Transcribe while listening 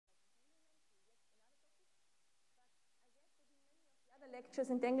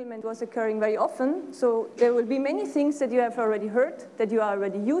lectures, entanglement was occurring very often, so there will be many things that you have already heard, that you are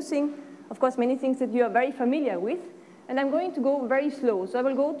already using, of course many things that you are very familiar with, and I'm going to go very slow. So I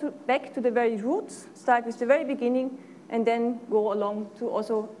will go back to the very roots, start with the very beginning, and then go along to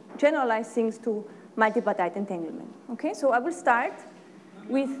also generalize things to multipartite entanglement. Okay, so I will start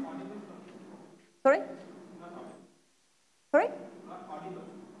with, sorry? Sorry?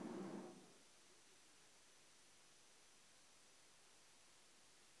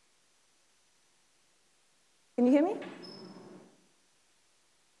 Can you hear me?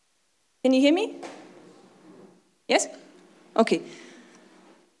 Can you hear me? Yes? Okay.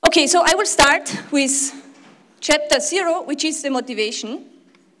 Okay, so I will start with chapter 0, which is the motivation.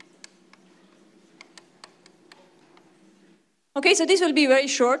 Okay, so this will be very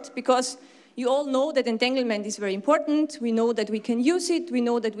short because you all know that entanglement is very important. We know that we can use it. We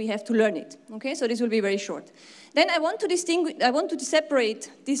know that we have to learn it. Okay, so this will be very short. Then I want to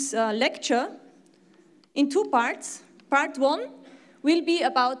separate this lecture in two parts. Part 1 will be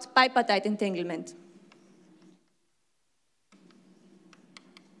about bipartite entanglement.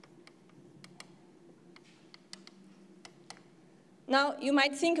 Now, you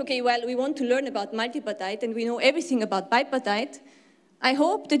might think, okay, well, we want to learn about multipartite and we know everything about bipartite. I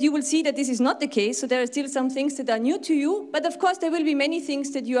hope that you will see that this is not the case, so there are still some things that are new to you, but of course there will be many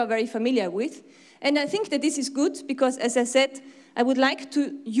things that you are very familiar with. And I think that this is good because, as I said, I would like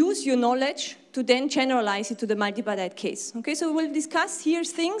to use your knowledge to then generalize it to the multipartite case. Okay, so we'll discuss here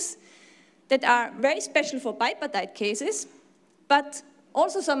things that are very special for bipartite cases, but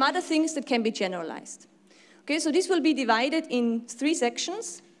also some other things that can be generalized. Okay, so this will be divided in 3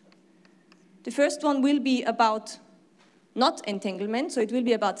 sections. The first one will be about not entanglement, so it will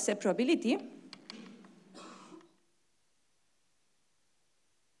be about separability.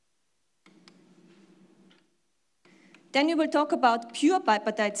 Then we will talk about pure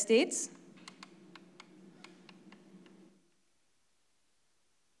bipartite states.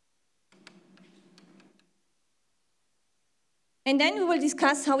 And then we will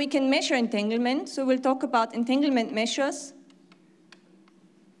discuss how we can measure entanglement. So we'll talk about entanglement measures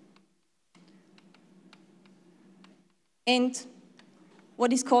and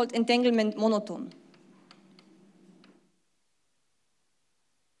what is called entanglement monotone.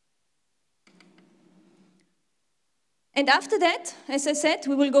 And after that, as I said,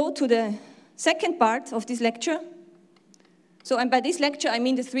 we will go to the second part of this lecture. So, and by this lecture, I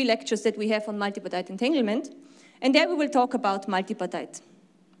mean the 3 lectures that we have on multipartite entanglement. And there we will talk about multipartite.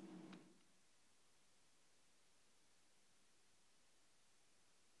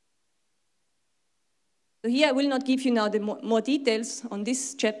 So here I will not give you now the more details on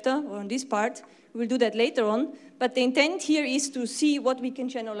this chapter or on this part. We will do that later on. But the intent here is to see what we can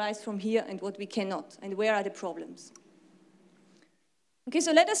generalize from here and what we cannot, and where are the problems. Okay,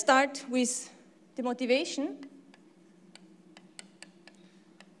 so let us start with the motivation.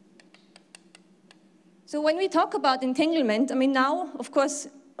 So when we talk about entanglement, I mean now, of course,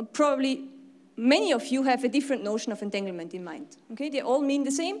 probably many of you have a different notion of entanglement in mind. Okay, they all mean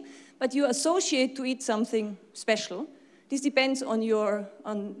the same, but you associate to it something special. This depends on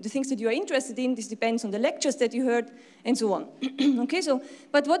the things that you are interested in. This depends on the lectures that you heard, and so on. Okay, so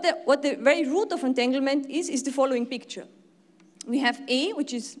but what the very root of entanglement is the following picture. We have A,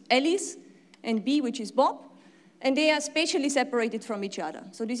 which is Alice, and B, which is Bob, and they are spatially separated from each other.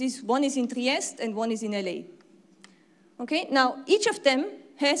 So this is, one is in Trieste and one is in LA. Okay, now each of them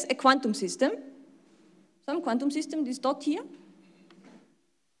has a quantum system, some quantum system, this dot here.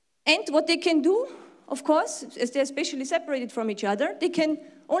 And what they can do, of course, as they're spatially separated from each other, they can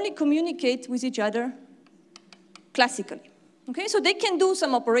only communicate with each other classically. Okay, so they can do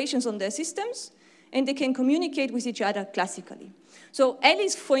some operations on their systems, and they can communicate with each other classically. So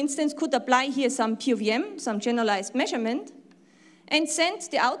Alice, for instance, could apply here some POVM, some generalized measurement, and send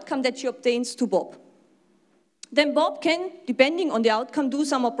the outcome that she obtains to Bob. Then Bob can, depending on the outcome, do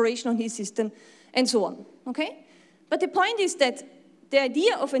some operation on his system, and so on. Okay? But the point is that the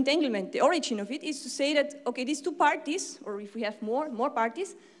idea of entanglement, the origin of it, is to say that, okay, these 2 parties, or if we have more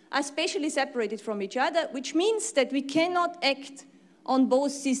parties, are spatially separated from each other, which means that we cannot act on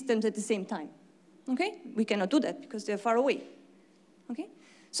both systems at the same time. Okay? We cannot do that because they're far away. Okay?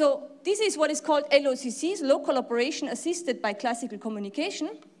 So this is what is called LOCCs, local operation assisted by classical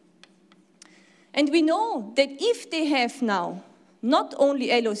communication. And we know that if they have now not only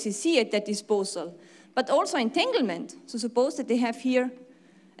LOCC at their disposal, but also entanglement, so suppose that they have here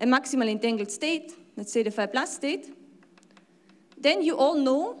a maximal entangled state, let's say the phi plus state, then you all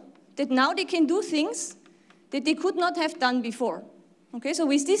know that now they can do things that they could not have done before. Okay, so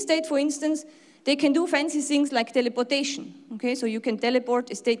with this state, for instance, they can do fancy things like teleportation. Okay, so you can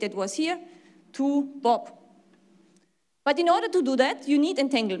teleport a state that was here to Bob. But in order to do that, you need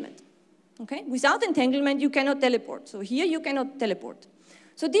entanglement. Okay? Without entanglement, you cannot teleport. So here you cannot teleport.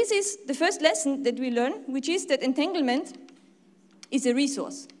 So this is the first lesson that we learn, which is that entanglement is a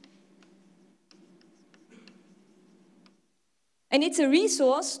resource. And it's a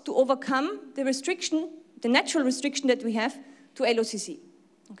resource to overcome the restriction, the natural restriction that we have to LOCC.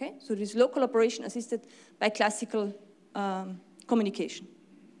 Okay? So this local operation assisted by classical communication.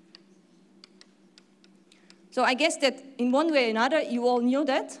 So I guess that in one way or another, you all knew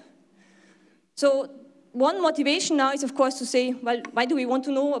that. So one motivation now is, of course, to say, well, why do we want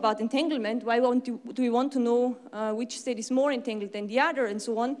to know about entanglement? Why do we want to know which state is more entangled than the other, and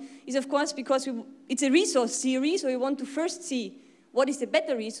so on? Is, of course, because it's a resource theory, so we want to first see what is the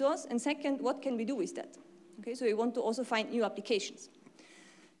better resource, and second, what can we do with that? Okay, so we want to also find new applications.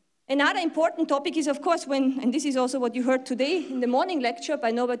 Another important topic is, of course, and this is also what you heard today in the morning lecture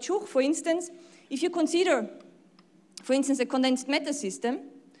by Norbert Schuch, for instance, if you consider, for instance, a condensed matter system,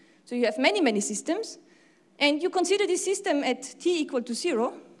 so you have many, many systems, and you consider this system at t equal to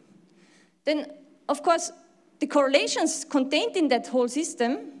 0, then, of course, the correlations contained in that whole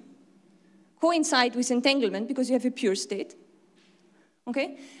system coincide with entanglement because you have a pure state.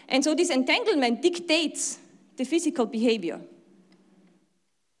 Okay? And so this entanglement dictates the physical behavior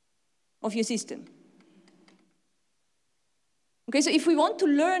of your system. Okay, so if we want to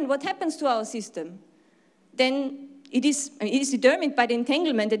learn what happens to our system, then it is determined by the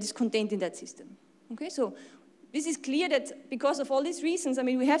entanglement that is contained in that system. Okay, so this is clear that because of all these reasons, I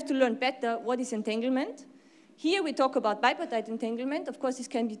mean, we have to learn better what is entanglement. Here we talk about bipartite entanglement. Of course, this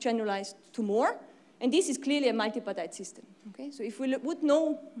can be generalized to more, and this is clearly a multipartite system. Okay, so if we would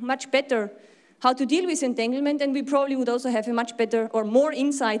know much better how to deal with entanglement, then we probably would also have a much better or more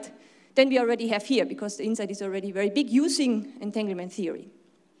insight than we already have here, because the insight is already very big using entanglement theory.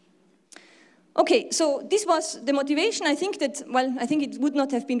 Okay, so this was the motivation. I think that, well, I think it would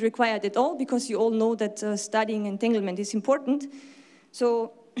not have been required at all, because you all know that studying entanglement is important.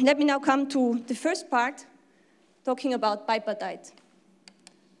 So let me now come to the first part, talking about bipartite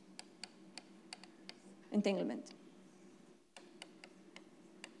entanglement.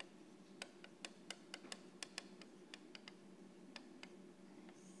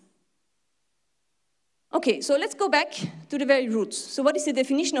 Okay, so let's go back to the very roots. So what is the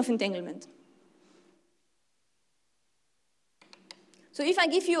definition of entanglement? So if I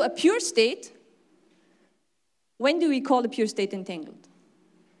give you a pure state, when do we call a pure state entangled?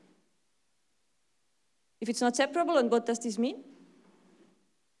 If it's not separable, and what does this mean?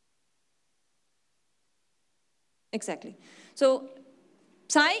 Exactly. So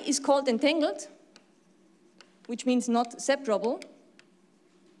psi is called entangled, which means not separable,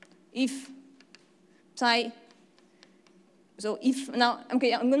 if psi, so if, now,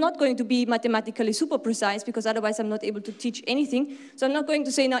 okay, I'm not going to be mathematically super precise because otherwise I'm not able to teach anything. So I'm not going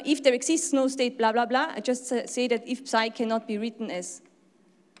to say now if there exists no state, blah, blah, blah. I just say that if psi cannot be written as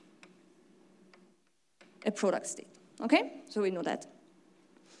a product state, okay? So we know that.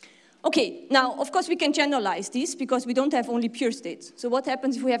 Okay, now, of course, we can generalize this because we don't have only pure states. So what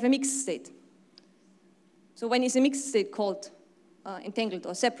happens if we have a mixed state? So when is a mixed state called entangled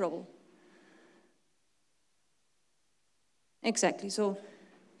or separable? Exactly, so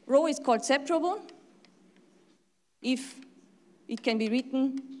rho is called separable if it can be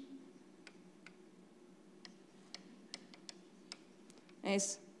written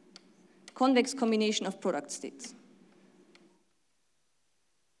as convex combination of product states.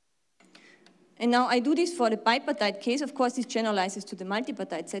 And now I do this for the bipartite case. Of course, this generalizes to the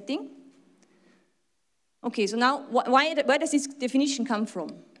multipartite setting. Okay, so now where does this definition come from?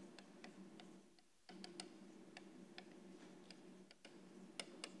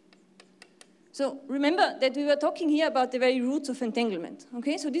 So remember that we were talking here about the very roots of entanglement.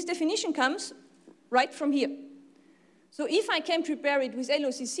 Okay, so this definition comes right from here. So if I can prepare it with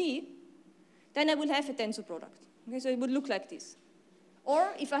LOCC, then I will have a tensor product. Okay, so it would look like this. Or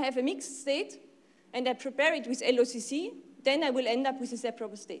if I have a mixed state and I prepare it with LOCC, then I will end up with a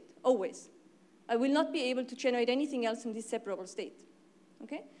separable state, always. I will not be able to generate anything else in this separable state.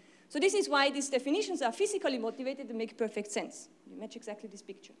 Okay? So this is why these definitions are physically motivated and make perfect sense. You match exactly this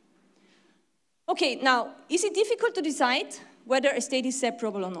picture. Okay, now, is it difficult to decide whether a state is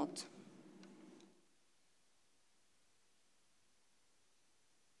separable or not?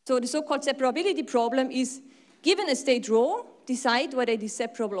 So the so-called separability problem is, given a state rho, decide whether it is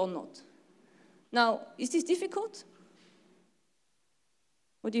separable or not. Now, is this difficult?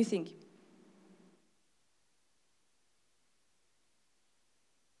 What do you think? .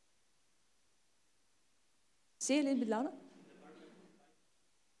 Say a little bit louder.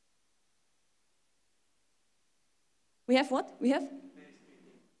 We have what? We have?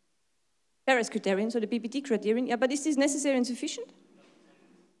 Paris criterion, so the PPT criterion. Yeah, but is this necessary and sufficient?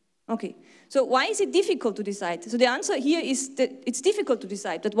 Okay. So why is it difficult to decide? So the answer here is that it's difficult to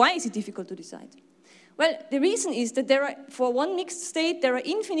decide. But why is it difficult to decide? Well, the reason is that for one mixed state, there are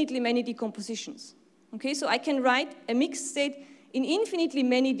infinitely many decompositions. Okay, so I can write a mixed state in infinitely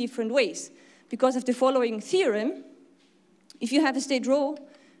many different ways because of the following theorem. If you have a state rho,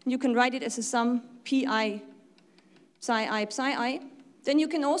 you can write it as a sum pi psi I, then you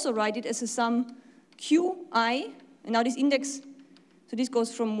can also write it as a sum qi, and now this index, so this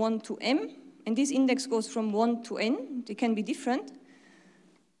goes from 1 to m, and this index goes from 1 to n. They can be different.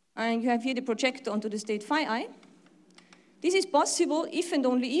 And you have here the projector onto the state phi I. This is possible if and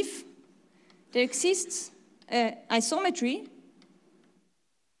only if there exists isometry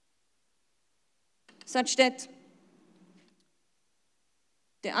such that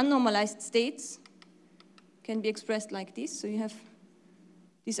the unnormalized states can be expressed like this. So you have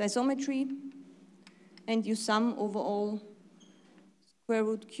this isometry, and you sum over all square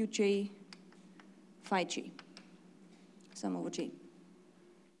root qj phi j, sum over j.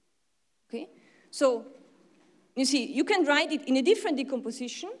 Okay? So you see, you can write it in a different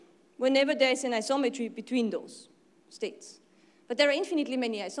decomposition whenever there is an isometry between those states. But there are infinitely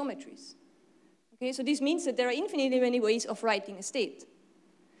many isometries. Okay? So this means that there are infinitely many ways of writing a state.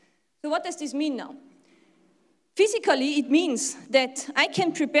 So what does this mean now? Physically, it means that I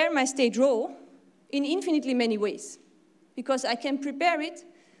can prepare my state rho in infinitely many ways, because I can prepare it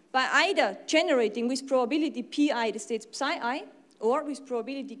by either generating with probability pi the states psi I, or with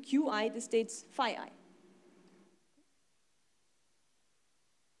probability qi the states phi I.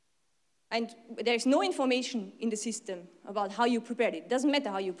 And there's no information in the system about how you prepared it. It doesn't matter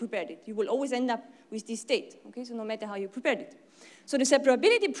how you prepared it. You will always end up with this state, okay? So no matter how you prepared it. So the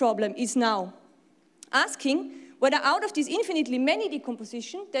separability problem is now asking whether out of these infinitely many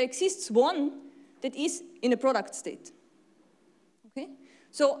decompositions, there exists one that is in a product state. Okay?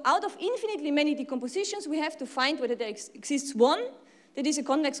 So out of infinitely many decompositions, we have to find whether there exists one that is a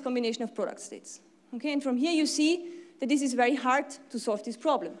convex combination of product states. Okay? And from here you see that this is very hard to solve this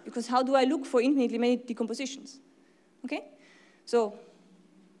problem, because how do I look for infinitely many decompositions? Okay? So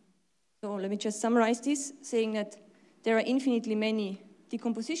let me just summarize this, saying that there are infinitely many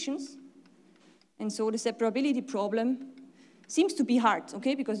decompositions, and so the separability problem seems to be hard,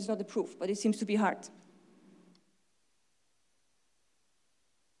 okay, because it's not a proof, but it seems to be hard.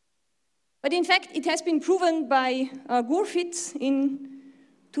 But in fact, it has been proven by Gurfitz in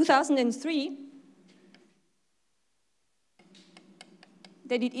 2003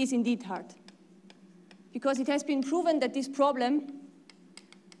 that it is indeed hard, because it has been proven that this problem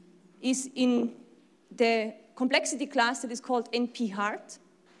is in the complexity class that is called NP hard.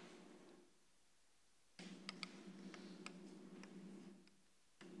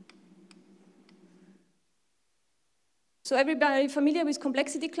 So everybody familiar with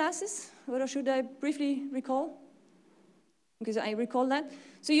complexity classes? Or should I briefly recall? Because I recall that.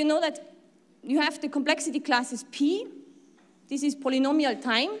 So you know that you have the complexity classes P. This is polynomial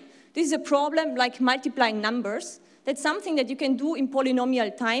time. This is a problem like multiplying numbers. That's something that you can do in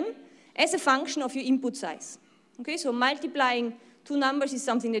polynomial time as a function of your input size. Okay, so multiplying two numbers is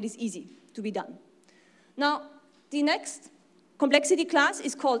something that is easy to be done. Now, the next complexity class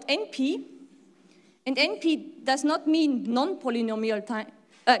is called NP. And NP does not mean non-polynomial time,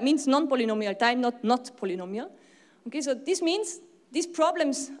 means non-polynomial time, not polynomial. Okay, so this means these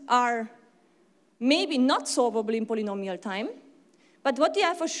problems are maybe not solvable in polynomial time, but what they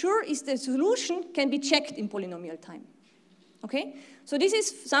are for sure is the solution can be checked in polynomial time. Okay, so this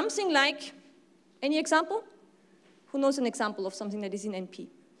is something like, any example? Who knows an example of something that is in NP?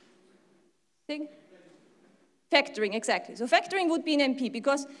 Thing? Factoring, exactly. So factoring would be in NP,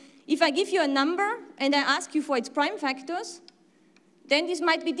 because if I give you a number and I ask you for its prime factors, then this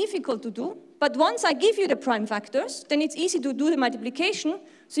might be difficult to do. But once I give you the prime factors, then it's easy to do the multiplication,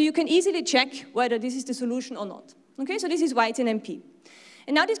 so you can easily check whether this is the solution or not. Okay, so this is why it's in NP.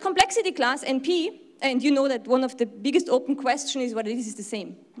 And now this complexity class, NP, and you know that one of the biggest open questions is whether this is the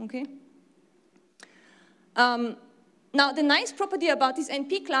same. Okay. Now, the nice property about this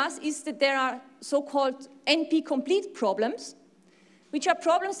NP class is that there are so-called NP-complete problems, which are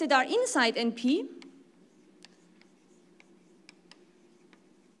problems that are inside NP,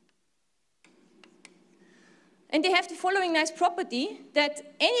 and they have the following nice property that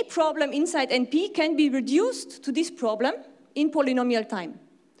any problem inside NP can be reduced to this problem in polynomial time.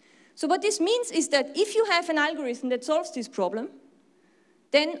 So what this means is that if you have an algorithm that solves this problem,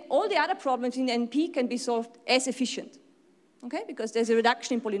 then all the other problems in NP can be solved as efficient, okay? Because there's a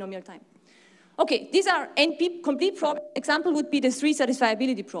reduction in polynomial time. Okay, these are NP complete problems. Example would be the 3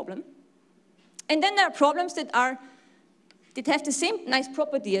 satisfiability problem. And then there are problems that have the same nice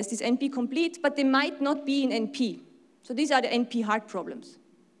property as this NP complete, but they might not be in NP. So these are the NP hard problems.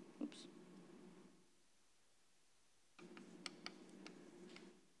 Oops.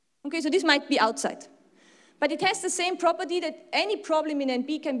 Okay, so this might be outside. But it has the same property that any problem in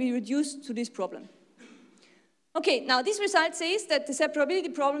NP can be reduced to this problem. Okay, now this result says that the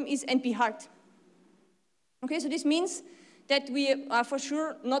separability problem is NP hard. Okay, so this means that we are for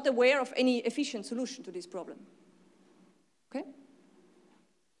sure not aware of any efficient solution to this problem. Okay?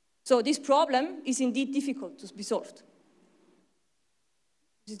 So this problem is indeed difficult to be solved.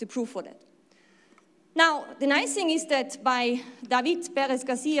 This is the proof for that. Now, the nice thing is that by David Perez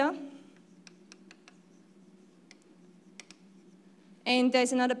Garcia, and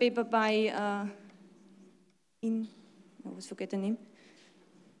there's another paper by, I always forget the name.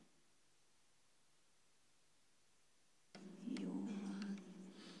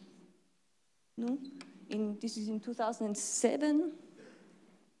 No, this is in 2007.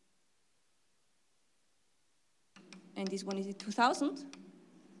 And this one is in 2000.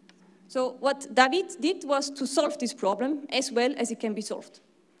 So what David did was to solve this problem as well as it can be solved.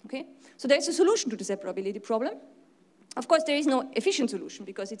 Okay? So there's a solution to the separability problem. Of course, there is no efficient solution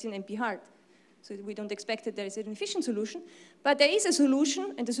because it's in NP hard. So we don't expect that there is an efficient solution. But there is a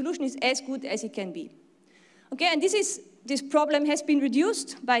solution, and the solution is as good as it can be. Okay, and this problem has been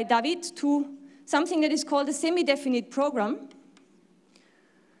reduced by David to something that is called a semi-definite program,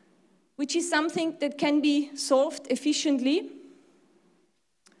 which is something that can be solved efficiently,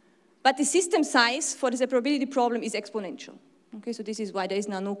 but the system size for the separability problem is exponential. Okay, so this is why there is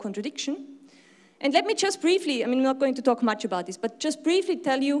now no contradiction. And let me just briefly, I'm not going to talk much about this, but just briefly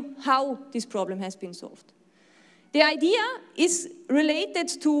tell you how this problem has been solved. The idea is related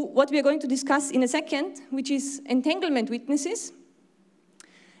to what we are going to discuss in a second, which is entanglement witnesses.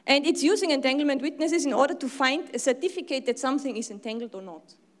 And it's using entanglement witnesses in order to find a certificate that something is entangled or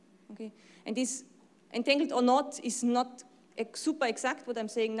not. Okay? And this entangled or not is not super exact what I'm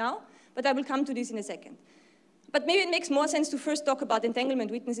saying now, but I will come to this in a second. But maybe it makes more sense to first talk about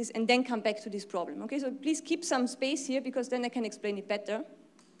entanglement witnesses and then come back to this problem. Okay, so please keep some space here because then I can explain it better.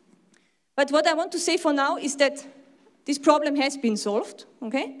 But what I want to say for now is that this problem has been solved,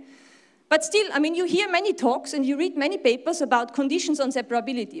 okay? But still, you hear many talks and you read many papers about conditions on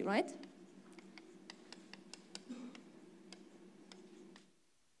separability, right?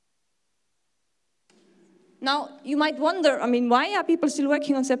 Now, you might wonder, why are people still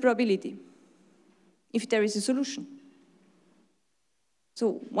working on separability if there is a solution?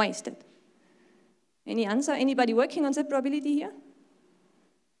 So, why is that? Any answer? Anybody working on separability here?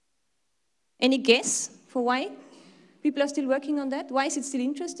 Any guess for why people are still working on that? Why is it still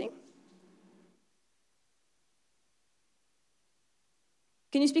interesting?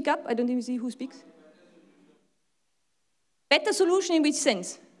 Can you speak up? I don't even see who speaks. Better solution in which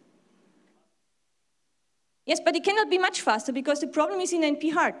sense? Yes, but it cannot be much faster because the problem is in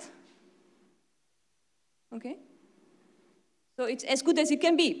NP hard. Okay? So it's as good as it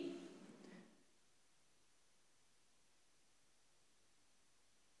can be.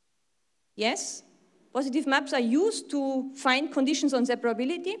 Yes, positive maps are used to find conditions on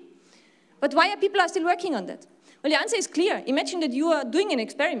separability. But why are people still working on that? Well, the answer is clear. Imagine that you are doing an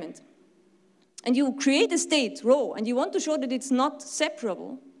experiment and you create a state, rho, and you want to show that it's not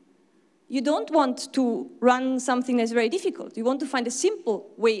separable. You don't want to run something that's very difficult. You want to find a simple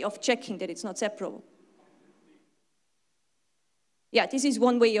way of checking that it's not separable. Yeah, this is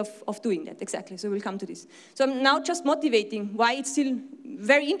one way of doing that, exactly. So we'll come to this. So I'm now just motivating why it's still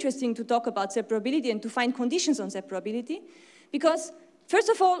very interesting to talk about separability and to find conditions on separability. Because first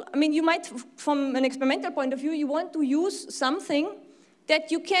of all, you might, from an experimental point of view, you want to use something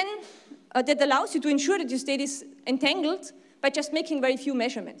that you can, that allows you to ensure that your state is entangled by just making very few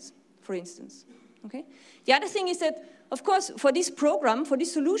measurements, for instance. Okay? The other thing is that, of course, for this program, for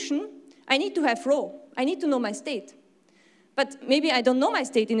this solution, I need to have rho. I need to know my state. But maybe I don't know my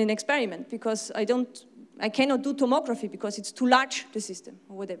state in an experiment because I cannot do tomography because it's too large, the system,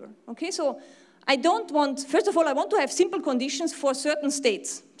 or whatever. Okay, so I don't want, first of all, I want to have simple conditions for certain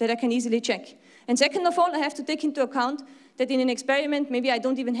states that I can easily check. And second of all, I have to take into account that in an experiment, maybe I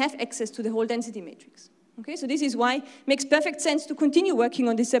don't even have access to the whole density matrix. Okay, so this is why it makes perfect sense to continue working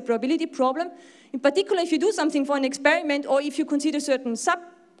on this separability problem. In particular, if you do something for an experiment or if you consider certain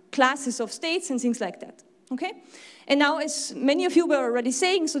subclasses of states and things like that. Okay? And now, as many of you were already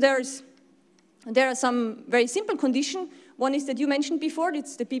saying, so there are some very simple conditions One is that you mentioned before,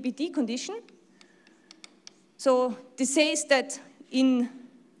 it's the PPT condition. So this says that if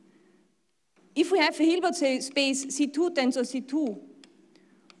we have a Hilbert space C2 tensor C2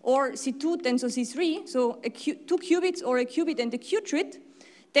 or C2 tensor C3, so two qubits or a qubit and a qubit,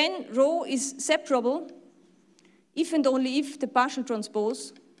 then rho is separable if and only if the partial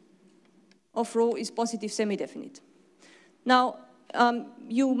transpose of rho is positive semi-definite. Now,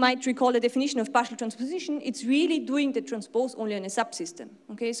 you might recall the definition of partial transposition. It's really doing the transpose only on a subsystem.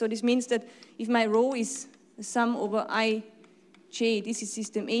 Okay, so this means that if my rho is the sum over I, J, this is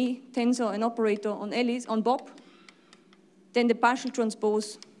system A, tensor and operator on Alice, on Bob, then the partial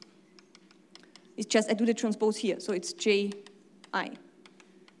transpose is just, I do the transpose here, so it's J, I,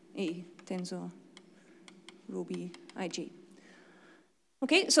 A, tensor, rho B, I, J.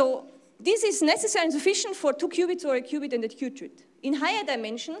 Okay, so this is necessary and sufficient for two qubits or a qubit and a qubit. In higher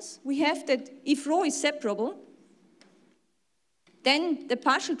dimensions, we have that if rho is separable, then the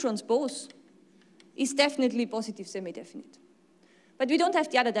partial transpose is definitely positive semi-definite. But we don't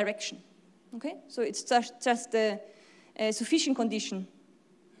have the other direction. Okay? So it's just a sufficient condition,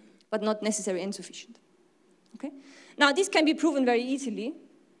 but not necessary and sufficient. Okay? Now, this can be proven very easily.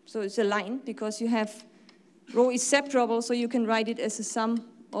 So it's a line, because you have rho is separable, so you can write it as a sum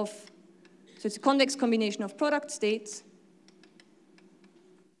of, so it's a convex combination of product states.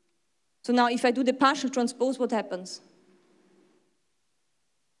 So now if I do the partial transpose, what happens?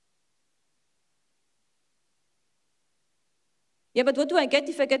 Yeah, but what do I get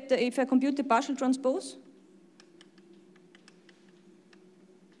if I compute the partial transpose?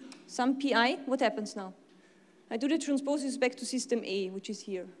 Some pi, what happens now? I do the transpose with respect to system A, which is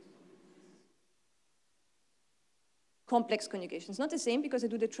here. Complex conjugation. It's not the same because I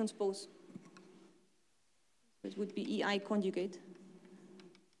do the transpose. It would be EI conjugate.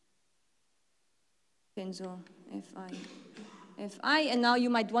 Tensor Fi, and now you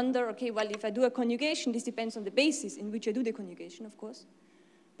might wonder, okay, well, if I do a conjugation, this depends on the basis in which I do the conjugation, of course,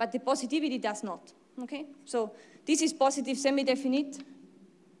 but the positivity does not, okay? So this is positive semi-definite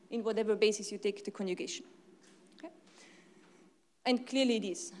in whatever basis you take the conjugation, okay? And clearly it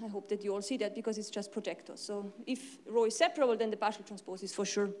is. I hope that you all see that because it's just projectors. So if rho is separable, then the partial transpose is for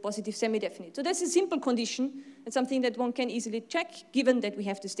sure positive semi-definite. So that's a simple condition and something that one can easily check given that we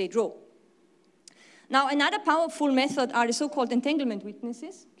have the state rho. Now, another powerful method are the so-called entanglement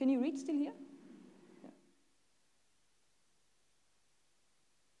witnesses. Can you read still here? Yeah.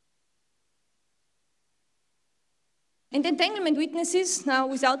 And entanglement witnesses, now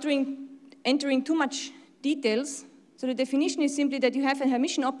without entering too much details, so the definition is simply that you have a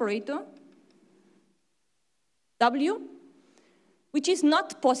Hermitian operator, W, which is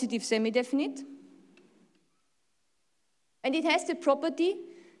not positive semi-definite, and it has the property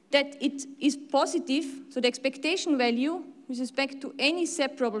that it is positive, so the expectation value with respect to any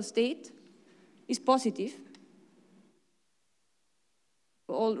separable state is positive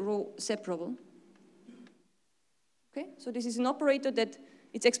for all rho separable. Okay, so this is an operator that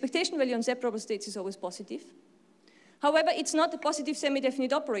its expectation value on separable states is always positive. However, it's not a positive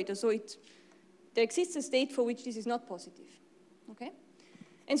semi-definite operator, so there exists a state for which this is not positive. Okay?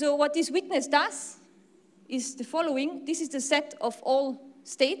 And so what this witness does is the following. This is the set of all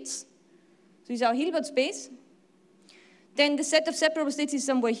states. So this is our Hilbert space. Then the set of separable states is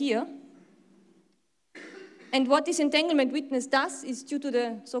somewhere here. And what this entanglement witness does is, due to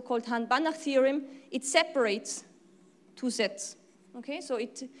the so-called Hahn-Banach theorem, it separates two sets. Okay, so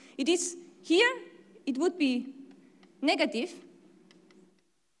it is here, it would be negative.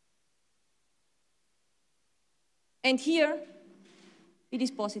 And here, it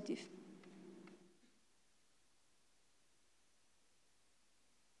is positive.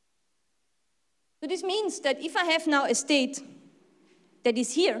 So this means that if I have now a state that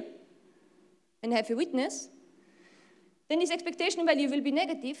is here and have a witness, then this expectation value will be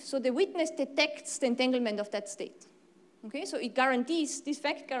negative, so the witness detects the entanglement of that state. Okay, so it guarantees, this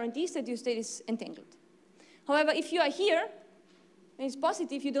fact guarantees that your state is entangled. However, if you are here and it's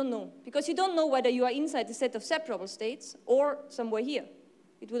positive, you don't know, because you don't know whether you are inside the set of separable states or somewhere here.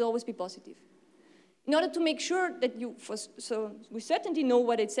 It would always be positive. In order to make sure that you, so with certainty know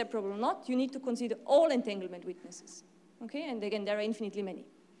whether it's separable or not, you need to consider all entanglement witnesses. Okay, and again, there are infinitely many.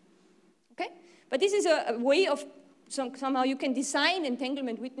 Okay, but this is a way of, somehow you can design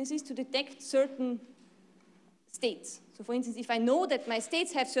entanglement witnesses to detect certain states. So for instance, if I know that my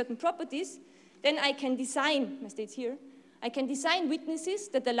states have certain properties, then I can design, my states here, I can design witnesses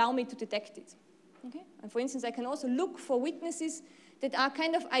that allow me to detect it. Okay? And for instance, I can also look for witnesses that are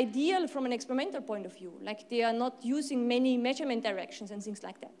kind of ideal from an experimental point of view, like they are not using many measurement directions and things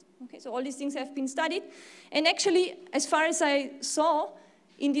like that. Okay, so all these things have been studied. And actually, as far as I saw,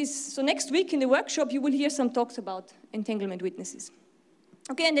 in this, so next week in the workshop, you will hear some talks about entanglement witnesses.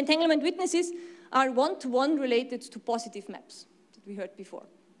 Okay, and entanglement witnesses are one-to-one related to positive maps that we heard before.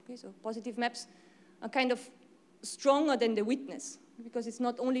 Okay, so positive maps are kind of stronger than the witness, because it's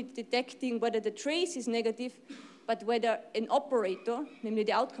not only detecting whether the trace is negative, but whether an operator, namely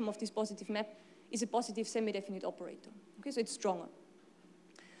the outcome of this positive map, is a positive semi-definite operator. Okay, so it's stronger.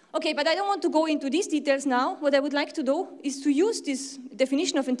 Okay, but I don't want to go into these details now. What I would like to do is to use this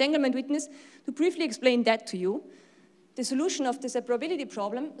definition of entanglement witness to briefly explain that to you, the solution of the separability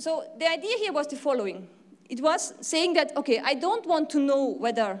problem. So the idea here was the following. It was saying that, okay, I don't want to know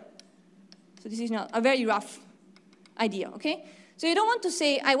whether, so this is now a very rough idea, okay? So you don't want to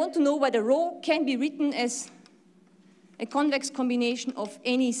say, I want to know whether rho can be written as a convex combination of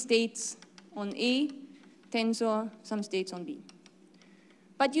any states on A, tensor, some states on B.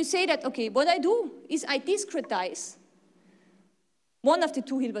 But you say that, okay, what I do is I discretize one of the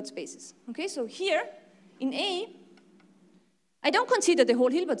two Hilbert spaces. Okay, so here in A, I don't consider the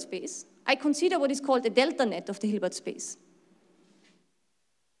whole Hilbert space. I consider what is called the delta net of the Hilbert space.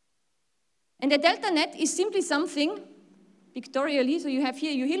 And the delta net is simply something, pictorially, so you have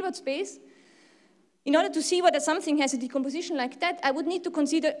here your Hilbert space. In order to see whether something has a decomposition like that, I would need to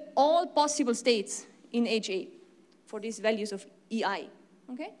consider all possible states in HA for these values of EI.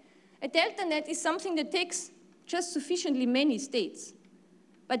 Okay? A delta net is something that takes just sufficiently many states,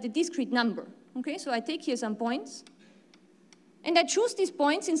 but a discrete number. Okay? So I take here some points, and I choose these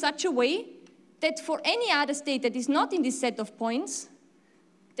points in such a way that for any other state that is not in this set of points,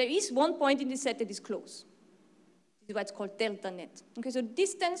 there is one point in this set that is close. This is why it's called delta net. Okay, so the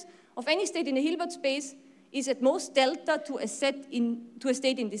distance of any state in the Hilbert space is at most delta to a state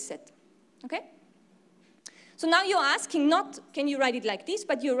in this set. Okay? So now you're asking not, can you write it like this,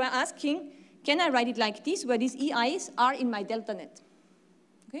 but you're asking, can I write it like this, where these EIs are in my delta net?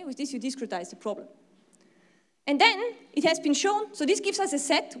 Okay, with this you discretize the problem. And then it has been shown, so this gives us a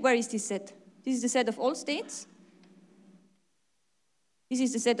set. Where is this set? This is the set of all states. This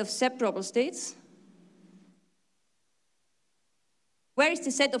is the set of separable states. Where is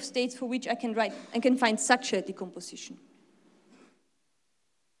the set of states for which I can find such a decomposition?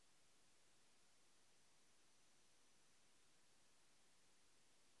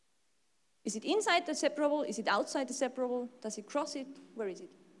 Is it inside the separable? Is it outside the separable? Does it cross it? Where is it?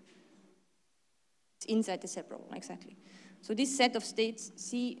 It's inside the separable, exactly. So this set of states,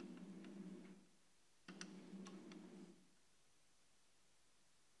 C,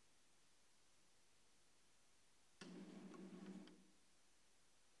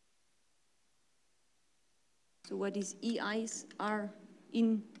 so where these EIs are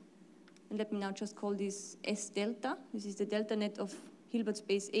in, and let me now just call this S delta. This is the delta net of Hilbert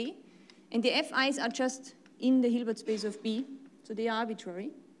space A. And the FIs are just in the Hilbert space of B, so they are arbitrary.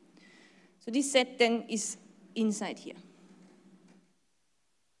 So this set then is inside here.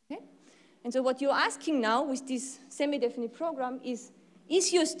 Okay? And so what you're asking now with this semi-definite program is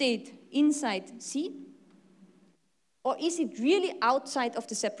your state inside C, or is it really outside of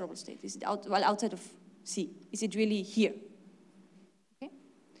the separable state? Is it outside of C? Is it really here? Okay?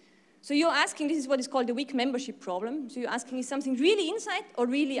 So you're asking, this is what is called the weak membership problem. So you're asking, is something really inside or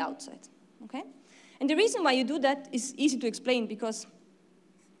really outside? Okay? And the reason why you do that is easy to explain, because,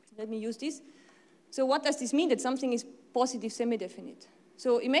 let me use this. So what does this mean, that something is positive semi-definite?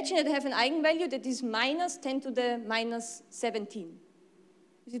 So imagine that I have an eigenvalue that is minus 10 to the minus 17.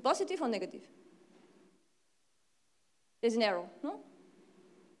 Is it positive or negative? There's an arrow, no?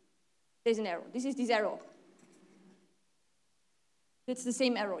 There's an arrow. This is this arrow. It's the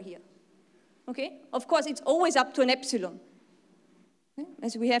same arrow here. Okay? Of course, it's always up to an epsilon, okay?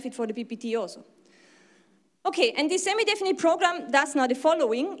 As we have it for the PPT also. Okay, and this semi-definite program does now the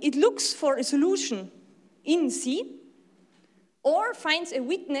following. It looks for a solution in C, or finds a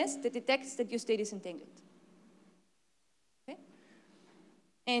witness that detects that your state is entangled. Okay?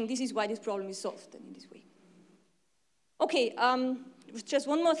 And this is why this problem is solved in this way. Okay, just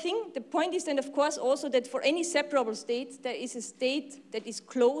one more thing. The point is then, of course, also that for any separable state, there is a state that is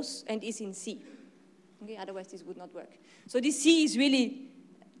close and is in C. Okay, otherwise this would not work. So this C is really,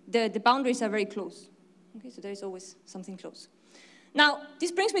 the boundaries are very close. Okay, so there is always something close. Now,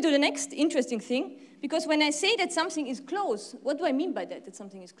 this brings me to the next interesting thing, because when I say that something is close, what do I mean by that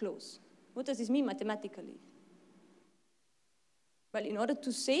something is close? What does this mean mathematically? Well, in order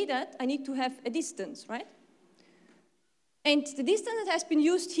to say that, I need to have a distance, right? And the distance that has been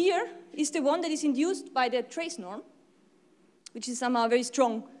used here is the one that is induced by the trace norm. which is somehow a very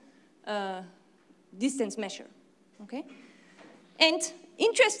strong distance measure, okay? And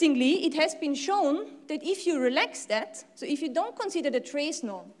interestingly, it has been shown that if you relax that, so if you don't consider the trace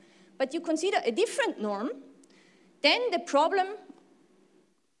norm, but you consider a different norm, then the problem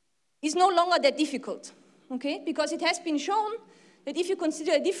is no longer that difficult, okay? Because it has been shown that if you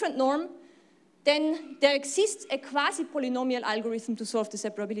consider a different norm, then there exists a quasi-polynomial algorithm to solve the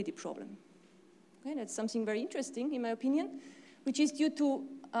separability problem. Okay, that's something very interesting, in my opinion, which is due to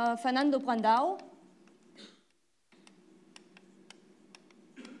Fernando Brandão,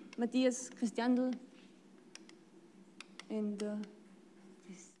 Matthias Christiandl, and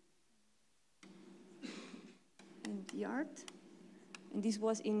Yard. And this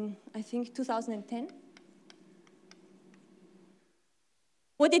was in, I think, 2010.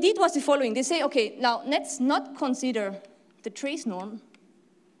 What they did was the following. They say, okay, now let's not consider the trace norm.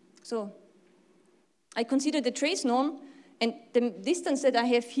 So I consider the trace norm, and the distance that I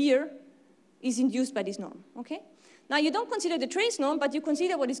have here is induced by this norm, okay? Now you don't consider the trace norm, but you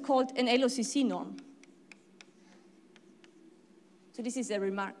consider what is called an LOCC norm. So this is a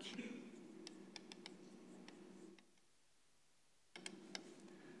remark.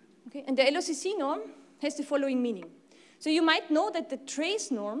 Okay, and the LOCC norm has the following meaning. So you might know that the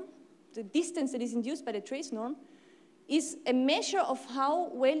trace norm, the distance that is induced by the trace norm, is a measure of how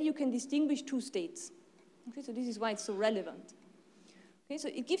well you can distinguish two states. Okay, so this is why it's so relevant. Okay, so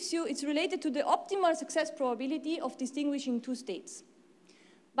it gives you, it's related to the optimal success probability of distinguishing two states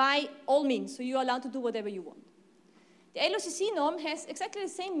by all means, so you're allowed to do whatever you want. The LOCC norm has exactly the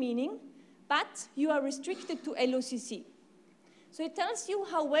same meaning, but you are restricted to LOCC. So it tells you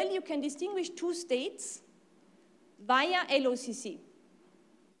how well you can distinguish two states via LOCC.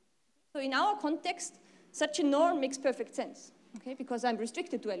 So in our context, such a norm makes perfect sense, okay, because I'm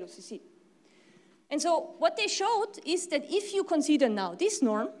restricted to LOCC. And so what they showed is that if you consider now this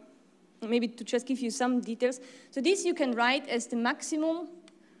norm, maybe to just give you some details, so this you can write as the maximum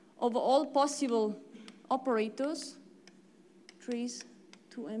over all possible operators, trace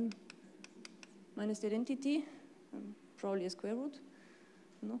 2m minus the identity, probably a square root,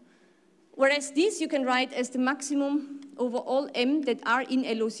 no? Whereas this you can write as the maximum over all m that are in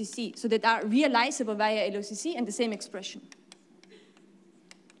LOCC, so that are realizable via LOCC and the same expression.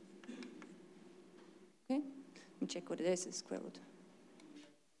 Okay, let me check what it is, a square root.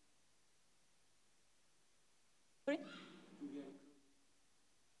 Sorry?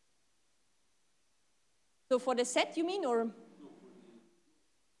 So for the set you mean, or?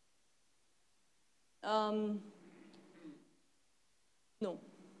 No.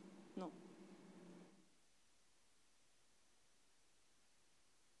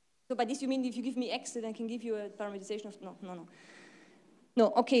 So by this you mean if you give me x, then I can give you a parameterization of,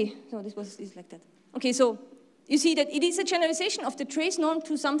 no, okay, so this is like that. Okay, so you see that it is a generalization of the trace norm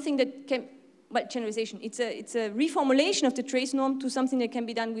to something that can, well, generalization, it's a reformulation of the trace norm to something that can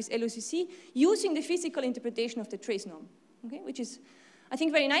be done with LOCC using the physical interpretation of the trace norm, okay, which is, I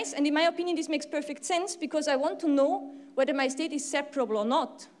think, very nice, and in my opinion this makes perfect sense because I want to know whether my state is separable or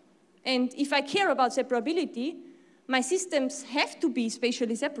not. And if I care about separability, my systems have to be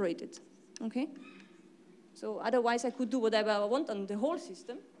spatially separated, okay? So otherwise I could do whatever I want on the whole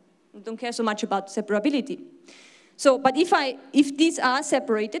system and don't care so much about separability. So, but if these are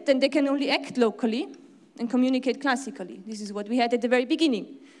separated, then they can only act locally and communicate classically. This is what we had at the very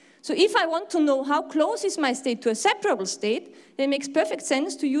beginning. So if I want to know how close is my state to a separable state, then it makes perfect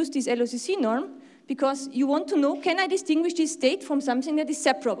sense to use this LOCC norm because you want to know, can I distinguish this state from something that is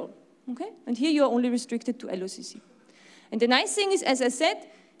separable? Okay? And here you are only restricted to LOCC. And the nice thing is, as I said,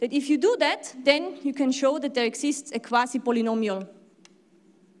 that if you do that, then you can show that there exists a quasi-polynomial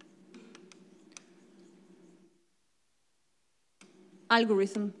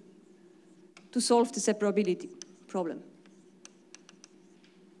algorithm to solve the separability problem.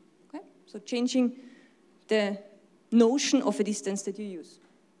 Okay? So changing the notion of a distance that you use.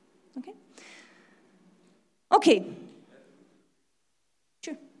 Okay? Okay.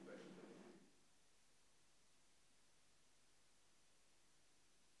 Sure.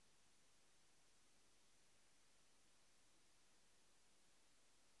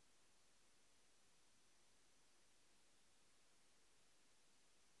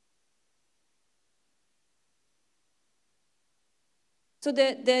 So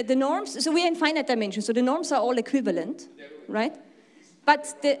the norms, so we are in finite dimension, so the norms are all equivalent, right?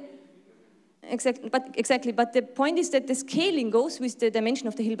 But but the point is that the scaling goes with the dimension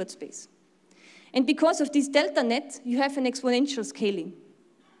of the Hilbert space. And because of this delta net, you have an exponential scaling,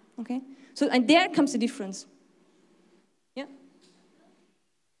 okay? So, and there comes the difference. Yeah?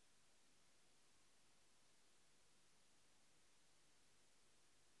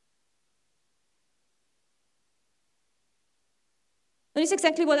 That is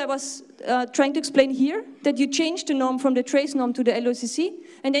exactly what I was trying to explain here, that you change the norm from the trace norm to the LOCC,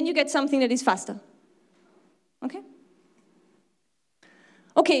 and then you get something that is faster. Okay?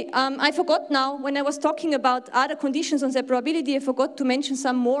 Okay, I forgot now, when I was talking about other conditions on separability, I forgot to mention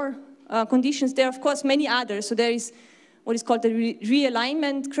some more conditions. There are, of course, many others. So there is what is called the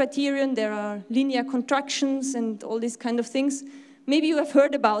realignment criterion. There are linear contractions and all these kind of things. Maybe you have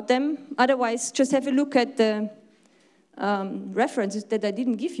heard about them. Otherwise, just have a look at the references that I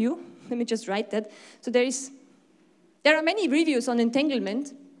didn't give you. Let me just write that. So there are many reviews on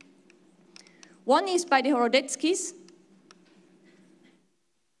entanglement. One is by the Horodetskis.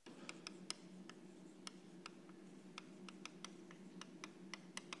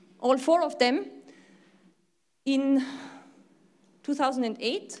 All four of them in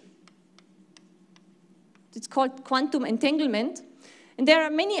 2008. It's called quantum entanglement. And there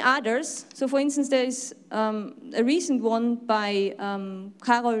are many others. So for instance, there is a recent one by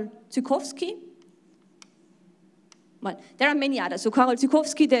Karol Zykowski. Well, there are many others. So Karol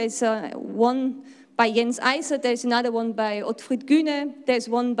Zykowski, there is one by Jens Eiser, there's another one by Ottfried Güne, there's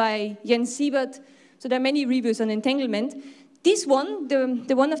one by Jens Siebert. So there are many reviews on entanglement. This one,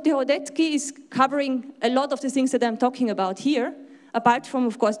 the one of the Horodetsky, is covering a lot of the things that I'm talking about here, apart from,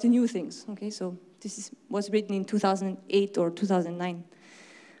 of course, the new things. Okay, so this was written in 2008 or 2009.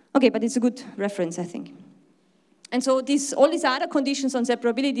 Okay, but it's a good reference, I think. And so all these other conditions on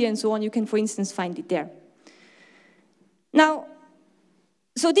separability and so on, you can, for instance, find it there. Now,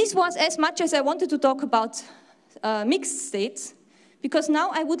 so this was as much as I wanted to talk about mixed states, because now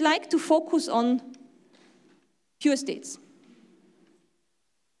I would like to focus on pure states.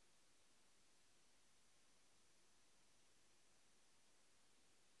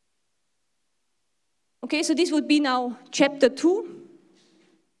 Okay, so this would be now chapter 2.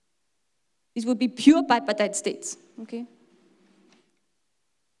 This would be pure bipartite states. Okay.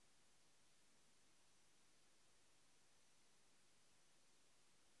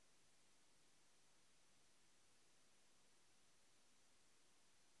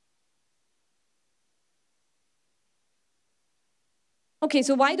 Okay,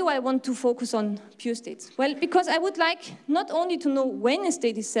 so why do I want to focus on pure states? Well, because I would like not only to know when a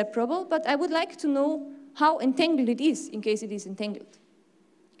state is separable, but I would like to know how entangled it is in case it is entangled.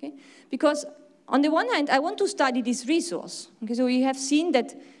 Okay? Because on the one hand, I want to study this resource. Okay, so we have seen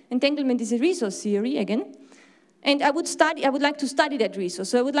that entanglement is a resource theory again, and I would like to study that resource.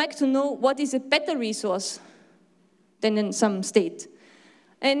 So I would like to know what is a better resource than in some state.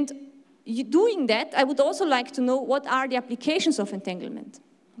 And doing that, I would also like to know what are the applications of entanglement.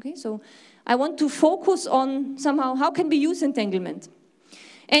 Okay, so I want to focus on somehow how can we use entanglement.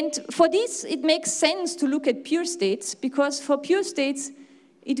 And for this, it makes sense to look at pure states, because for pure states,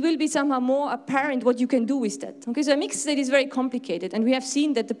 it will be somehow more apparent what you can do with that. Okay, so a mixed state is very complicated, and we have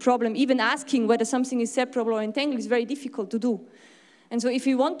seen that the problem, even asking whether something is separable or entangled, is very difficult to do. And so if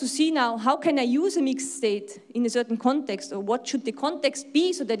we want to see now, how can I use a mixed state in a certain context, or what should the context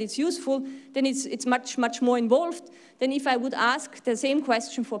be so that it's useful, then it's much, much more involved than if I would ask the same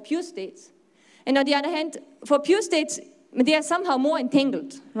question for pure states. And on the other hand, for pure states, they are somehow more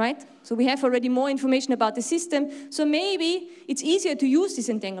entangled, right? So we have already more information about the system, so maybe it's easier to use this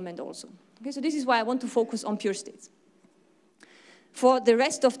entanglement also. Okay, so this is why I want to focus on pure states for the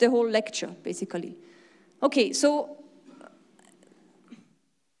rest of the whole lecture, basically. Okay, so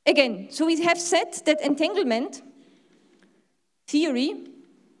again, so we have said that entanglement theory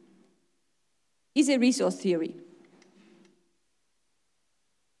is a resource theory.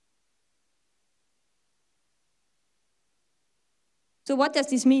 So what does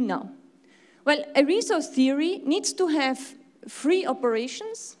this mean now? Well, a resource theory needs to have free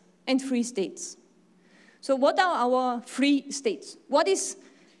operations and free states. So what are our free states? What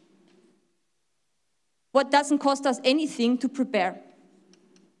doesn't cost us anything to prepare?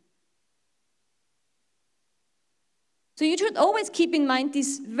 So you should always keep in mind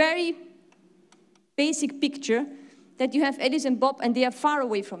this very basic picture that you have Alice and Bob and they are far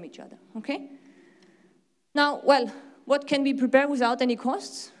away from each other, okay? Now, well, what can we prepare without any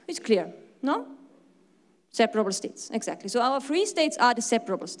costs? It's clear, no? Separable states, exactly. So our free states are the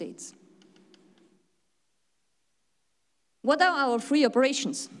separable states. What are our free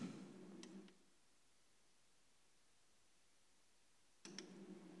operations?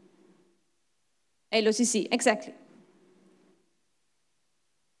 LOCC, exactly.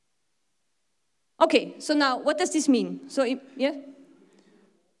 Okay, so now what does this mean? So, yeah?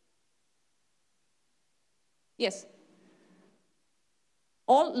 Yes.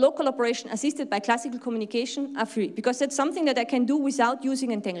 All local operations assisted by classical communication are free, because that's something that I can do without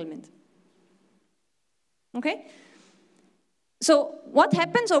using entanglement. Okay? So what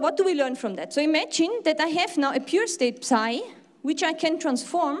happens, or what do we learn from that? So imagine that I have now a pure state psi, which I can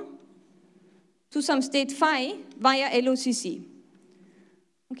transform to some state phi via LOCC.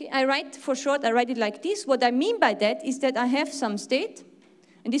 Okay, I write it like this. What I mean by that is that I have some state,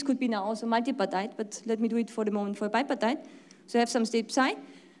 and this could be now also multipartite, but let me do it for the moment for a bipartite. So I have some state psi.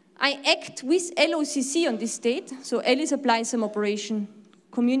 I act with LOCC on this state, so Alice applies some operation,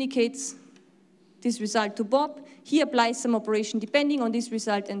 communicates this result to Bob. He applies some operation depending on this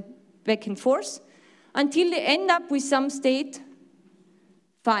result and back and forth, until they end up with some state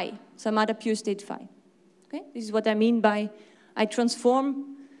phi, some other pure state phi. Okay? This is what I mean by I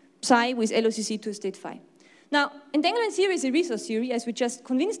transform psi with LOCC to a state phi. Now, entanglement theory is a resource theory, as we just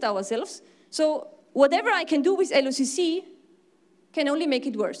convinced ourselves. So whatever I can do with LOCC can only make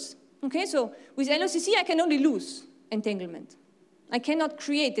it worse. Okay, so with LOCC, I can only lose entanglement. I cannot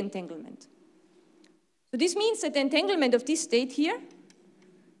create entanglement. So this means that the entanglement of this state here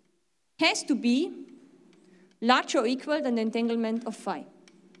has to be larger or equal than the entanglement of phi.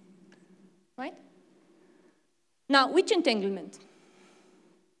 Right? Now, which entanglement?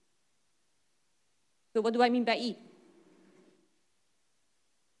 So what do I mean by E?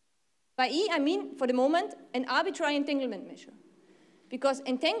 By E, I mean, for the moment, an arbitrary entanglement measure. Because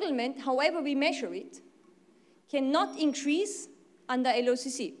entanglement, however we measure it, cannot increase under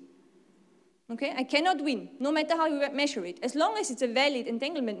LOCC. Okay? I cannot win, no matter how you measure it. As long as it's a valid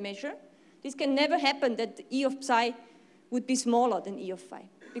entanglement measure, this can never happen that E of psi would be smaller than E of phi,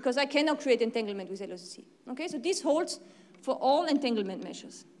 because I cannot create entanglement with LOCC. Okay? So this holds for all entanglement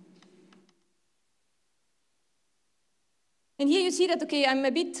measures. And here you see that, okay, I'm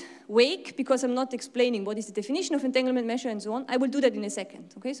a bit vague because I'm not explaining what is the definition of entanglement measure and so on. I will do that in a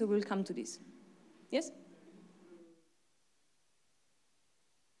second, okay? So we'll come to this. Yes?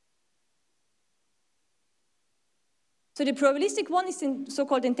 So the probabilistic one is the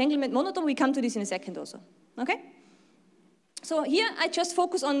so-called entanglement monotone. We come to this in a second also, okay? So here I just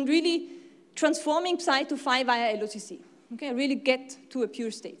focus on really transforming psi to phi via LOCC. Okay, I really get to a pure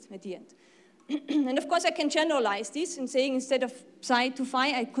state at the end. And of course, I can generalize this in saying instead of psi to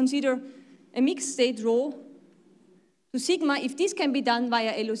phi, I consider a mixed state rho to sigma. If this can be done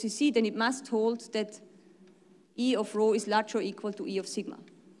via LOCC, then it must hold that E of rho is larger or equal to E of sigma.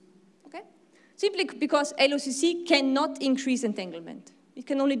 Okay? Simply because LOCC cannot increase entanglement. It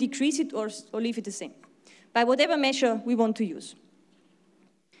can only decrease it or leave it the same, by whatever measure we want to use.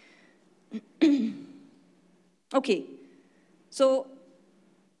 Okay, so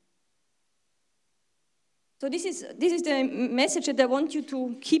this is the message that I want you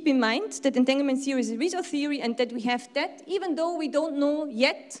to keep in mind, that entanglement theory is a resource theory, and that we have that, even though we don't know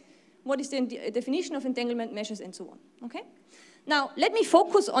yet what is the definition of entanglement measures and so on, okay? Now, let me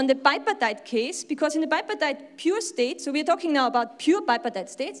focus on the bipartite case, because in the bipartite pure state, so we're talking now about pure bipartite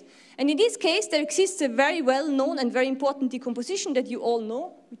states, and in this case, there exists a very well-known and very important decomposition that you all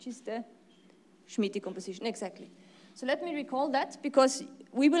know, which is the Schmidt decomposition, exactly. So let me recall that, because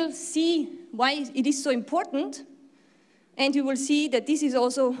we will see why it is so important, and you will see that this is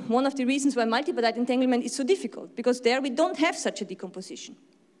also one of the reasons why multipartite entanglement is so difficult, because there we don't have such a decomposition.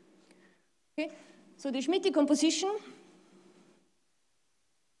 Okay? So the Schmidt decomposition,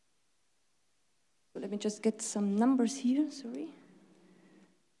 so let me just get some numbers here, sorry.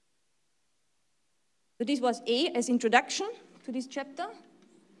 So this was A as introduction to this chapter.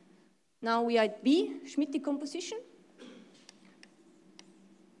 Now we are at B, Schmidt decomposition.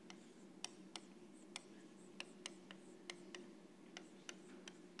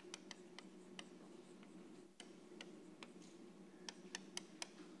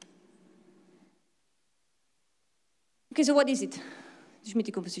 Okay, so what is it, the Schmidt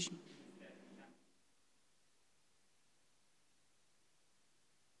decomposition?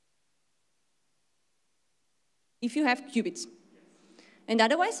 If you have qubits. And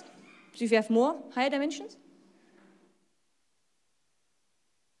otherwise, so if you have more higher dimensions?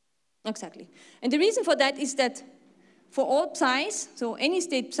 Exactly. And the reason for that is that for all psi's, so any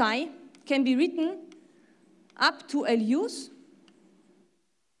state psi can be written up to LUs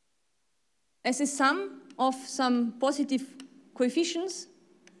as a sum of some positive coefficients,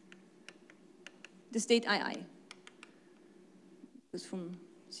 the state II. Goes from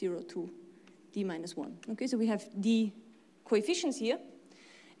 0 to d minus 1. Okay, so we have d coefficients here.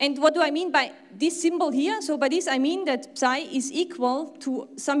 And what do I mean by this symbol here? So by this I mean that psi is equal to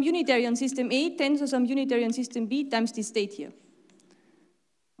some unitary on system A tends to some unitary on system B times this state here.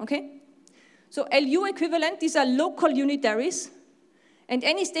 Okay? So LU equivalent, these are local unitaries, and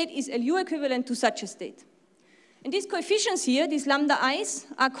any state is LU equivalent to such a state. And these coefficients here, these lambda i's,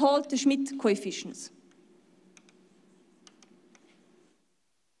 are called the Schmidt coefficients.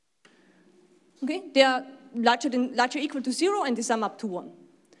 Okay, they are larger or equal to 0, and they sum up to 1.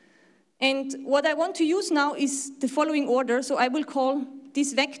 And what I want to use now is the following order. So I will call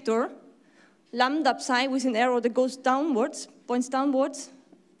this vector lambda psi with an arrow that goes downwards, points downwards,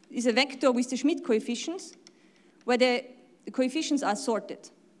 is a vector with the Schmidt coefficients, where the coefficients are sorted.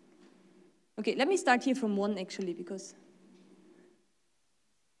 Okay, let me start here from 1 actually, because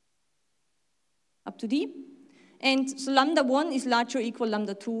up to d. And so lambda 1 is larger or equal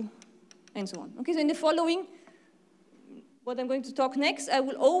lambda 2, and so on. Okay, so in the following, what I'm going to talk next, I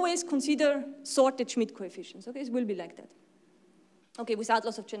will always consider sorted Schmidt coefficients. Okay, it will be like that. Okay, without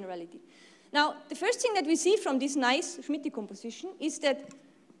loss of generality. Now, the first thing that we see from this nice Schmidt decomposition is that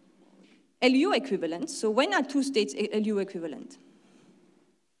LU equivalent, so when are two states LU equivalent?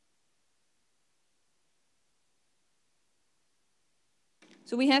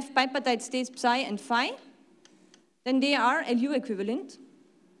 So we have bipartite states psi and phi, then they are LU equivalent.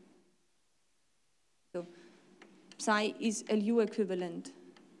 So psi is LU equivalent to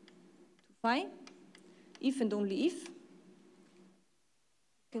phi, if and only if.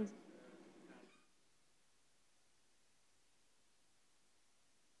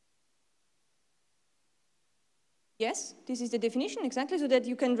 Yes, this is the definition, exactly, so that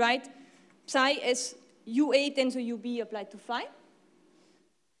you can write psi as UA tensor UB applied to phi.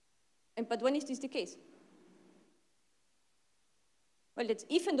 But when is this the case? Well, that's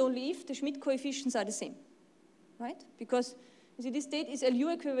if and only if the Schmidt coefficients are the same, right? Because you see, this state is LU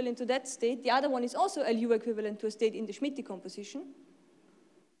equivalent to that state. The other one is also LU equivalent to a state in the Schmidt decomposition.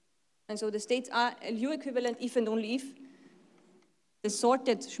 And so the states are LU equivalent if and only if the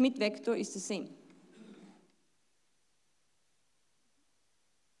sorted Schmidt vector is the same.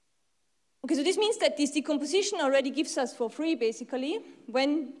 Okay, so this means that this decomposition already gives us for free, basically,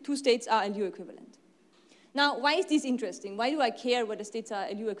 when two states are LU equivalent. Now, why is this interesting? Why do I care whether states are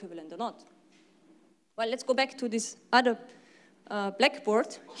LU equivalent or not? Well, let's go back to this other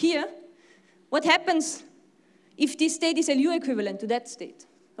blackboard. Here, what happens if this state is LU equivalent to that state?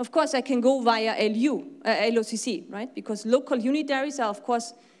 Of course, I can go via LOCC, right? Because local unitaries are, of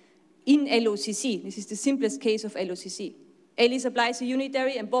course, in LOCC. This is the simplest case of LOCC. Alice applies a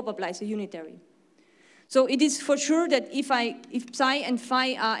unitary and Bob applies a unitary. So it is for sure that if psi and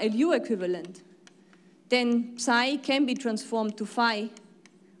phi are LU equivalent, then psi can be transformed to phi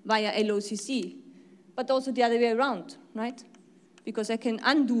via LOCC, but also the other way around, right? Because I can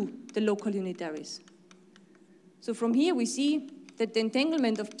undo the local unitaries. So from here we see that the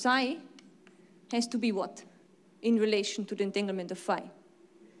entanglement of psi has to be what? In relation to the entanglement of phi.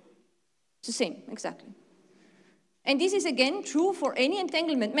 It's the same, exactly. And this is again true for any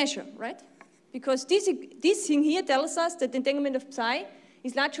entanglement measure, right? Because this thing here tells us that the entanglement of psi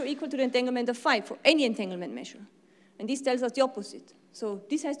is larger or equal to the entanglement of phi for any entanglement measure. And this tells us the opposite. So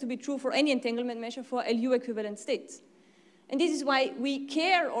this has to be true for any entanglement measure for LU equivalent states. And this is why we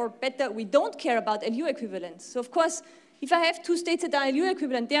care, or better, we don't care about LU equivalence. So of course, if I have two states that are LU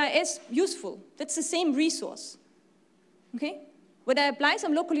equivalent, they are as useful. That's the same resource, okay? Whether I apply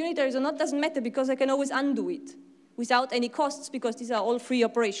some local unitaries or not doesn't matter, because I can always undo it without any costs, because these are all free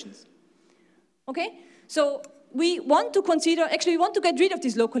operations. Okay? So we want to consider, actually we want to get rid of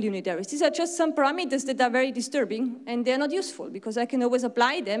these local unitaries. These are just some parameters that are very disturbing, and they're not useful, because I can always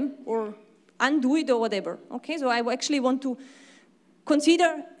apply them or undo it or whatever. Okay? So I actually want to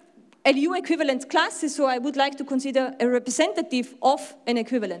consider LU equivalence classes, so I would like to consider a representative of an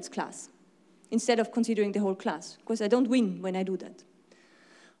equivalence class instead of considering the whole class, because I don't win when I do that.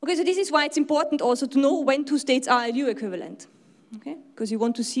 Okay, so this is why it's important also to know when two states are LU equivalent, okay? Because you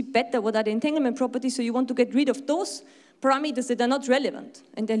want to see better what are the entanglement properties, so you want to get rid of those parameters that are not relevant,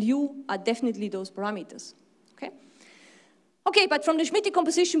 and LU are definitely those parameters, okay? Okay, but from the Schmidt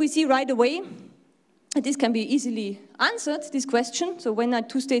decomposition we see right away that this can be easily answered, this question. So when are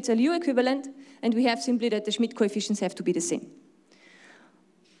two states LU equivalent, and we have simply that the Schmidt coefficients have to be the same.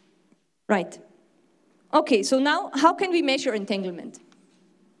 Right. Okay, so now how can we measure entanglement?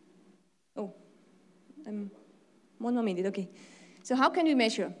 Oh, one more minute, okay. So how can we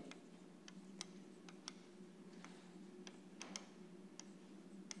measure?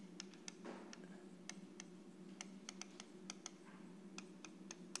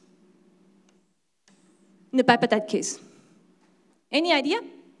 In the bipartite case. Any idea?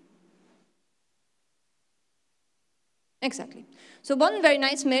 Exactly. So one very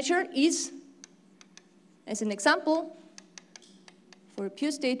nice measure is, as an example, for a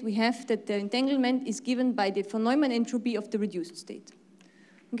pure state, we have that the entanglement is given by the von Neumann entropy of the reduced state.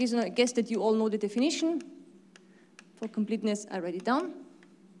 Okay, so I guess that you all know the definition. For completeness, I write it down.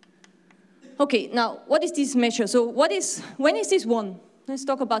 Okay, now, what is this measure? So when is this 1? Let's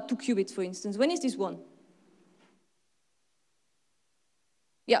talk about 2 qubits, for instance. When is this 1?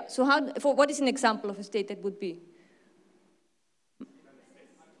 Yeah, so what is an example of a state that would be?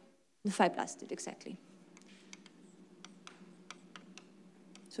 The 5 plus state, exactly.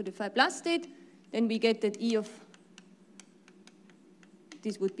 So the 5 plus state, then we get that E of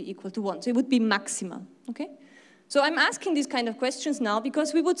this would be equal to 1. So it would be maximal, okay? So I'm asking these kind of questions now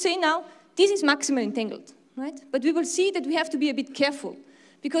because we would say now, this is maximal entangled, right? But we will see that we have to be a bit careful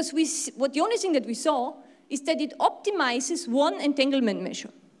because the only thing that we saw is that it optimizes one entanglement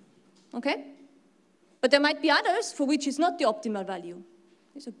measure, okay? But there might be others for which it's not the optimal value.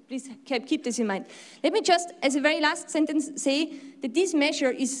 So please keep this in mind. Let me just, as a very last sentence, say that this measure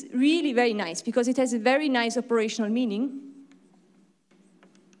is really very nice because it has a very nice operational meaning.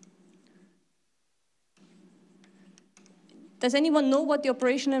 Does anyone know what the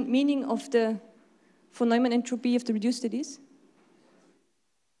operational meaning of the von Neumann entropy of the reduced state is?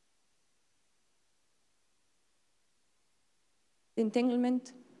 The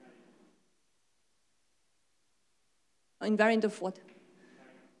entanglement? Invariant of what?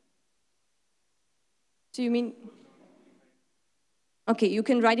 So you mean, okay, you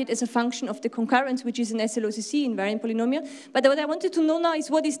can write it as a function of the concurrence, which is an SLOCC invariant polynomial. But what I wanted to know now is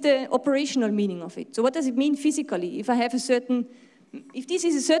what is the operational meaning of it? So what does it mean physically? If this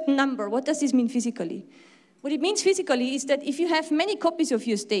is a certain number, what does this mean physically? What it means physically is that if you have many copies of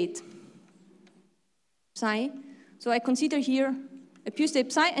your state, psi, so I consider here a pure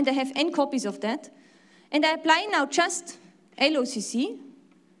state psi, and I have n copies of that, and I apply now just LOCC,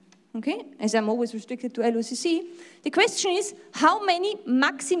 okay, as I'm always restricted to LOCC, the question is, how many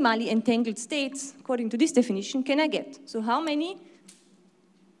maximally entangled states, according to this definition, can I get? So how many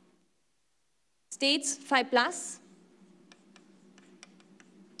states, phi plus,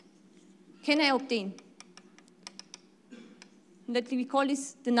 can I obtain? That we call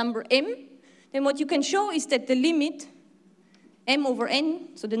this the number m. Then what you can show is that the limit m over n,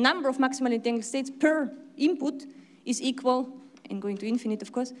 so the number of maximally entangled states per input is equal, and going to infinite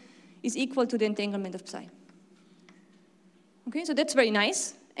of course, is equal to the entanglement of psi. Okay, so that's very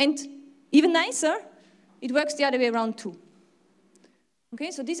nice. And even nicer, it works the other way around too.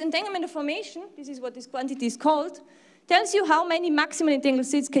 Okay, so this entanglement of formation, this is what this quantity is called, tells you how many maximally entangled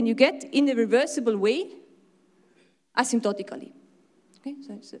states can you get in a reversible way, asymptotically. Okay,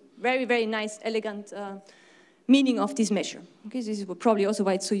 so it's a very, very nice, elegant meaning of this measure. Okay, so this is probably also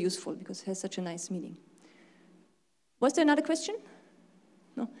why it's so useful, because it has such a nice meaning. Was there another question?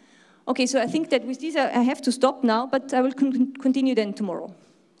 No? Okay, so I think that with this I have to stop now, but I will continue then tomorrow.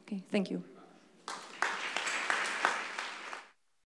 Okay, thank you.